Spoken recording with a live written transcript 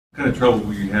What kind of trouble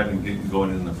were you having getting going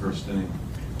in the first inning?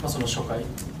 その初回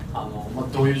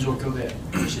どういう状況で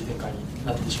苦しい展開に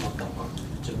なってしまったのか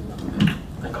自分の中で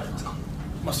何かありますか？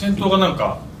先頭がなん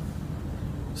か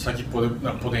先っぽでなん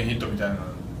かポテンヒットみたいなの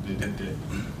で出て、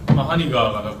ハニ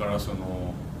ガーがだからそのな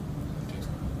んてい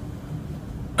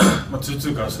うんです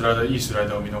かね、2-2からいいスライ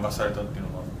ダーを見逃されたっていうの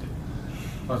も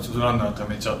あって、ちょっとランナー溜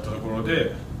めちゃったところ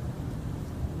で、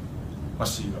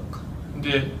シーガーか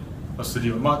で、スリ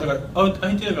ーはだから相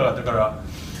手がだから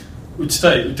打て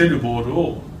るボール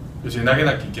を要するに投げ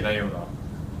なきゃいけないような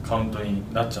カウント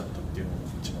になっちゃったっていうのが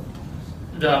一番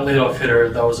と。That leadoff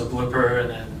hitter, that was a blooper, and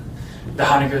then the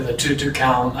Haniger, the 2-2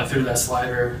 count. I threw that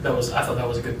slider. I thought that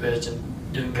was a good pitch and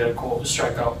didn't get a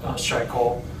strike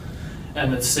call.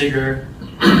 And then Seager,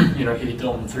 he hit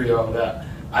on 3-0. That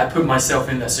I put myself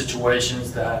in that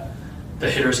situations that the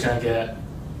hitter's gonna get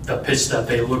the pitch that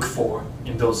they look for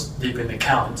in those deep in the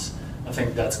counts. I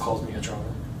think that's caused me a trouble.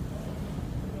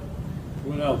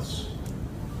 What else?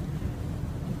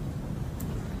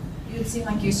 It seemed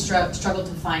like you struggled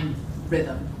to find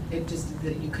rhythm. It just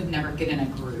that you could never get in a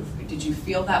groove. Did you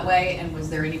feel that way? And was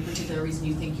there any particular reason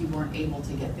you think you weren't able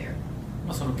to get there?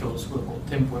 その今日すごい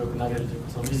テンポよく投げるという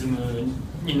か、そのリズム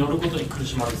に乗ることに苦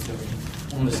しまれてたように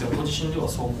思うんですが、ご自身では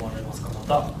そう思われますか？ま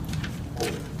たなんてい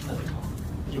うか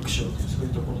よくしようというそう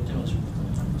いうところっていうのは自分の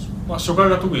中にありました。初回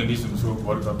が特にリズムすごく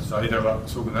悪かったし、間が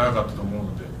すごく長かったと思う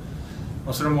ので、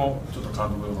それもちょっと監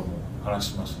督とかも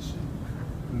話しましたし、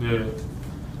で、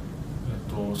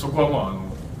そこは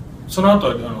その後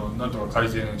はなんとか改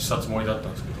善したつもりだった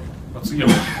んですけど、次は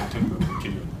もうテンポよくいけ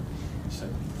るようにしたい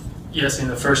と思います。Yes, in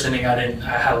the first inning I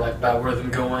had like bad rhythm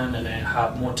going, and then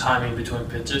had more timing between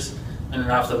pitches. And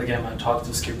then after the game I talked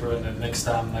to skipper, and then next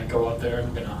time I go out there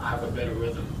I'm gonna have a better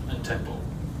rhythm and tempo.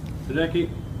 藤木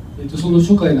その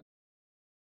初回